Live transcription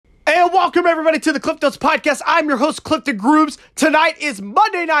Welcome everybody to the Cliff Notes Podcast. I'm your host, Clifton Grooms. Tonight is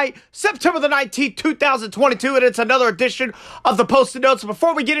Monday night, September the 19th, 2022, and it's another edition of the Post-it Notes.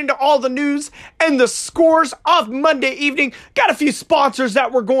 Before we get into all the news and the scores of Monday evening, got a few sponsors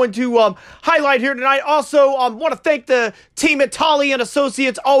that we're going to highlight here tonight. Also, want to thank the team at Tolly and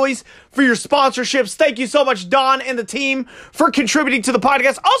Associates always for your sponsorships. Thank you so much, Don and the team, for contributing to the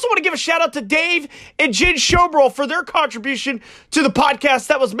podcast. Also want to give a shout out to Dave and Jen Showbro for their contribution to the podcast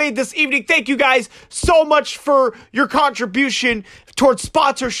that was made this evening. Thank you guys so much for your contribution towards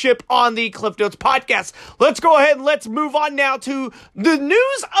sponsorship on the Cliff Notes Podcast. Let's go ahead and let's move on now to the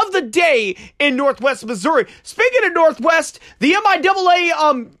news of the day in Northwest Missouri. Speaking of Northwest, the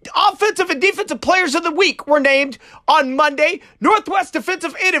MIAA Offensive and Defensive Players of the Week were named on Monday. Northwest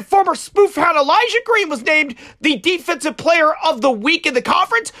defensive end and former spoofhound Elijah Green was named the Defensive Player of the Week in the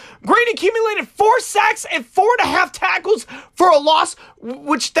conference. Green accumulated 4 sacks and 4.5 tackles for a loss,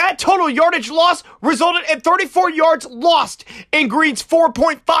 which that total yardage loss resulted in 34 yards lost in Green's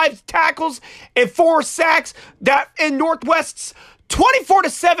 4.5 tackles and 4 sacks that in Northwest's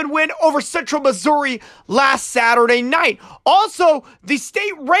 24-7 win over Central Missouri last Saturday night. Also, the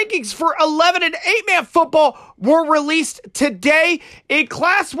state rankings for 11 and 8-man football were released today. In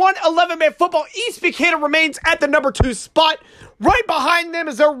Class 1 11-man football, East Buchanan remains at the number 2 spot. Right behind them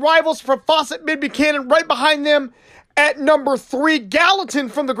is their rivals from Fawcett Mid-Buchanan. Right behind them at number 3, Gallatin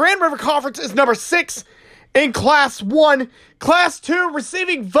from the Grand River Conference is number 6 in Class 1. Class 2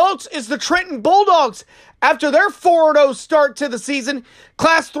 receiving votes is the Trenton Bulldogs after their 4-0 start to the season.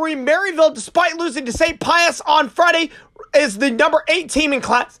 Class 3, Maryville, despite losing to St. Pius on Friday, is the number 8 team in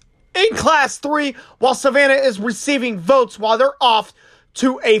Class 3, while Savannah is receiving votes while they're off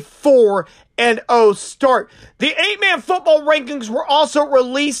to a 4-0 start. The 8-man football rankings were also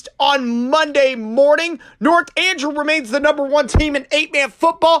released on Monday morning. North Andrew remains the number 1 team in 8-man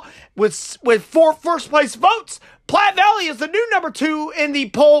football with 4 first-place votes. Platte Valley is the new number 2 in the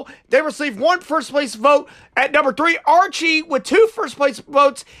poll. They received 1 first-place vote at number 3. Archie, with 2 first-place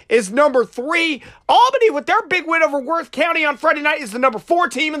votes, is number 3. Albany, with their big win over Worth County on Friday night, is the number 4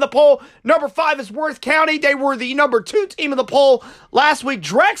 team in the poll. Number 5 is Worth County. They were the number 2 team in the poll last week.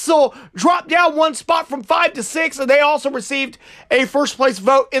 Drexel dropped down 1 spot from 5 to 6, and they also received a first-place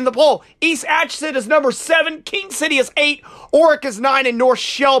vote in the poll. East Atchison is number 7. King City is 8. Oric is 9, and North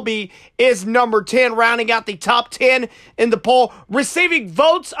Shelby is number 10, rounding out the top 10 in the poll. Receiving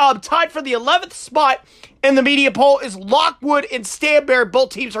votes, tied for the 11th spot in the media poll is Lockwood and Stanberry. Both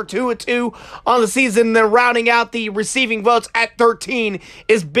teams are 2-2 on the season. Then rounding out the receiving votes at 13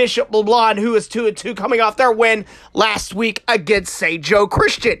 is Bishop LeBlond, who is 2-2, coming off their win last week against St. Joe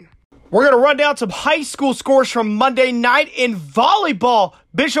Christian. We're going to run down some high school scores from Monday night in volleyball.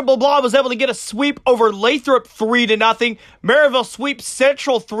 Bishop LeBlond was able to get a sweep over Lathrop 3-0. Maryville sweeps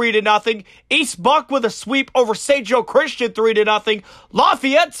Central 3-0. East Buck with a sweep over St. Joe Christian 3-0.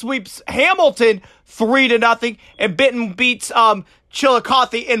 Lafayette sweeps Hamilton 3-0. And Benton beats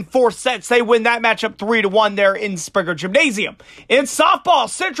Chillicothe in 4 sets. They win that matchup 3-1 there in Springer Gymnasium. In softball,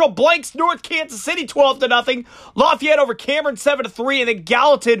 Central blanks North Kansas City 12-0. Lafayette over Cameron 7-3, and then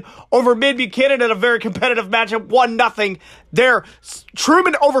Gallatin over Mid-Buchanan in a very competitive matchup 1-0 there.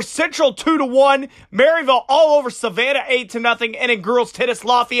 Truman over Central 2-1. Maryville all over Savannah 8-0. And in girls tennis,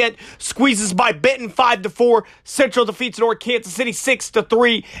 Lafayette squeezes by Benton 5-4. Central defeats North Kansas City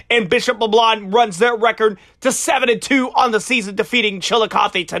 6-3. And Bishop LeBlond runs their record to 7-2 on the season, defeating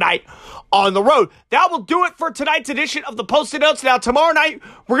Chillicothe tonight on the road. That will do it for tonight's edition of the Post-it Notes. Now, tomorrow night,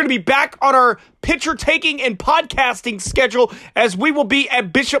 we're going to be back on our picture taking and podcasting schedule, as we will be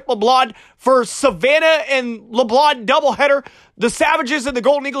at Bishop LeBlond for Savannah and LeBlond doubleheader. The Savages and the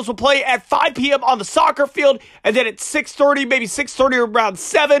Golden Eagles will play at 5 p.m. on the soccer field, and then at 6:30, maybe 6:30 or around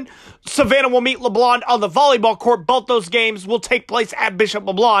 7, Savannah will meet LeBlond on the volleyball court. Both those games will take place at Bishop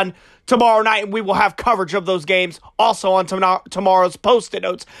LeBlond tomorrow night, and we will have coverage of those games also on tomorrow's Post-it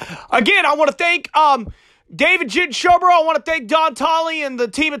Notes. Again, I want to thank David Jen Showbro. I want to thank Don Tolley and the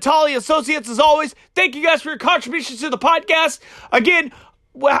team at Tolley Associates as always. Thank you guys for your contributions to the podcast. Again,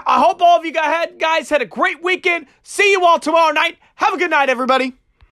 I hope all of you guys had a great weekend. See you all tomorrow night. Have a good night, everybody.